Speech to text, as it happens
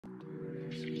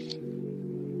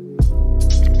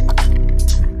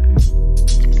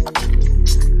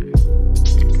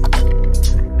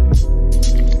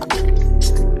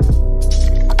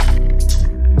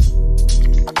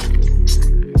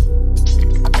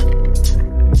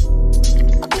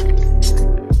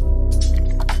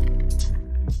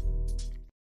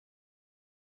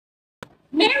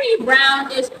Mary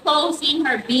Brown is closing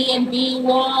her BnB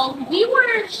wall. We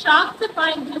were shocked to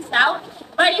find this out,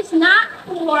 but it's not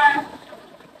forever.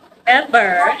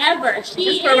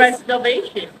 She Just for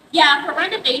renovation. Yeah, for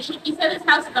renovation. She said this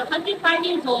house is 105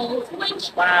 years old,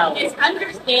 which Wow. is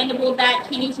understandable that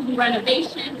she needs to do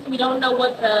renovations. We don't know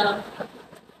what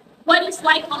it's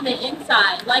like on the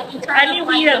inside, like in terms I mean, of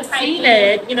we like have the seen piping.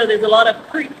 it. You know, there's a lot of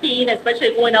creaking,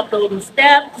 especially going up those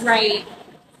steps. Right.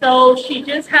 So she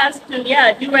just has to,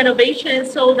 yeah, do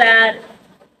renovations so that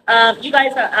you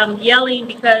guys are yelling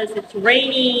because it's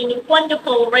raining,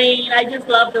 wonderful rain. I just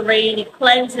love the rain. It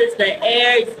cleanses the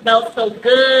air. It smells so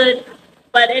good.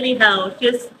 But anyhow,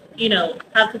 just,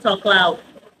 have to talk loud.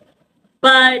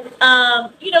 But,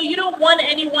 you don't want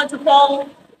anyone to fall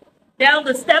down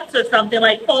the steps or something,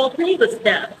 like fall through the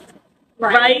steps,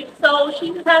 right? So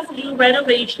she just has to do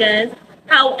renovations.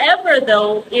 However,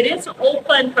 though, it is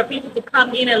open for people to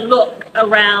come in and look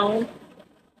around.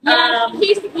 Yeah,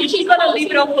 She's gonna leave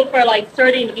it open for like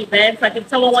certain events, like if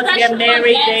someone wants to get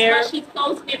married there. But she's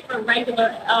closing it for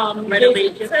regular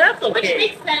Renovations. So that's okay. which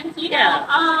makes sense, you Yeah.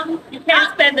 know. You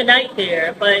can't spend the night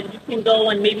there, but you can go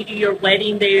and maybe do your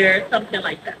wedding there, something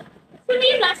like that. To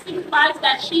me, that signifies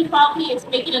that she probably is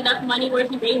making enough money where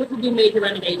she's able to do major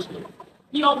renovations.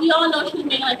 You know, we all know she's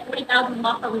making like 40,000 a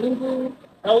month from Lulu.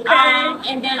 Okay.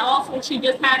 And then also she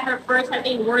just had her first, I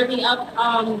think, worthy of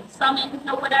summit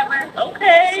or whatever.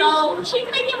 Okay. So she's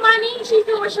making money. She's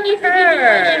doing what she needs to be doing,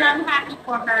 and I'm happy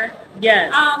for her.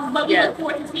 Yes. But we look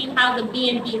forward to seeing how the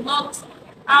BnB looks.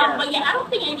 But yeah, I don't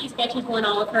think any sketches going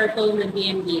on with her closing the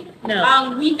BnB.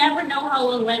 No. We never know how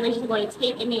long renovations are going to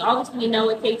take. I mean, obviously we know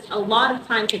it takes a lot of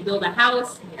time to build a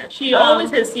house. Yeah. She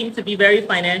always has seemed to be very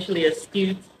financially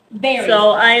astute. Very. So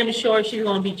I am sure she's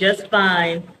going to be just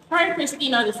fine. Her and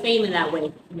Christine are the same in that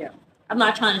way. Yeah. I'm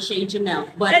not trying to shade Janelle,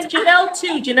 but And Janelle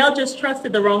too. Janelle just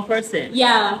trusted the wrong person.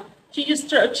 yeah, She just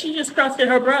trusted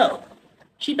her bro.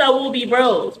 She thought we'll be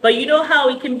bros, but you know how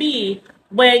it can be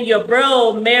when your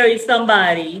bro marries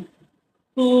somebody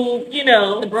who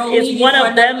is one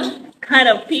of them kind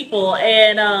of people,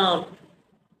 and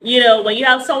when you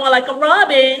have someone like a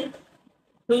Robin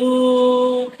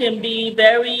who can be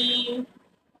very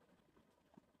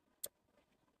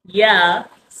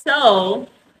so.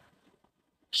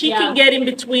 She can get in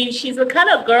between. She's the kind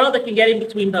of girl that can get in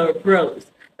between her bros.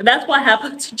 And that's what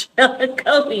happened to Janelle and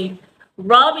Kobe.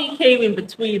 Robbie came in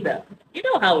between them. You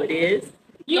know how it is.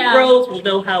 You bros will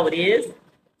know how it is.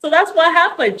 So that's what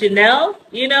happened,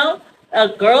 Janelle. A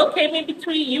girl came in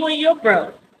between you and your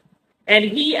bro. And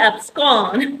he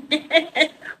absconded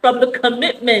from the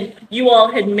commitment you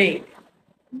all had made.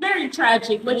 Very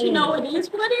tragic, but you know, it is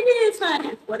what it is, honey.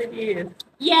 It's what it is.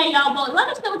 Yeah, y'all, but let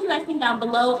us know what you guys think down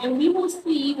below, and we will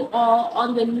see you all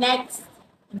on the next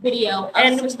video of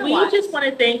And Sister we Watch. just want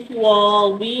to thank you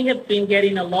all. We have been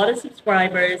getting a lot of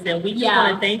subscribers, and we just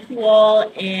want to thank you all.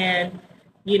 And,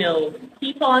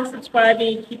 keep on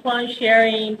subscribing, keep on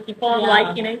sharing, keep on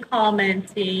liking and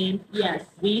commenting. Yes.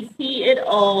 We see it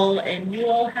all, and you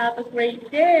all have a great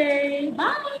day.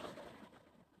 Bye.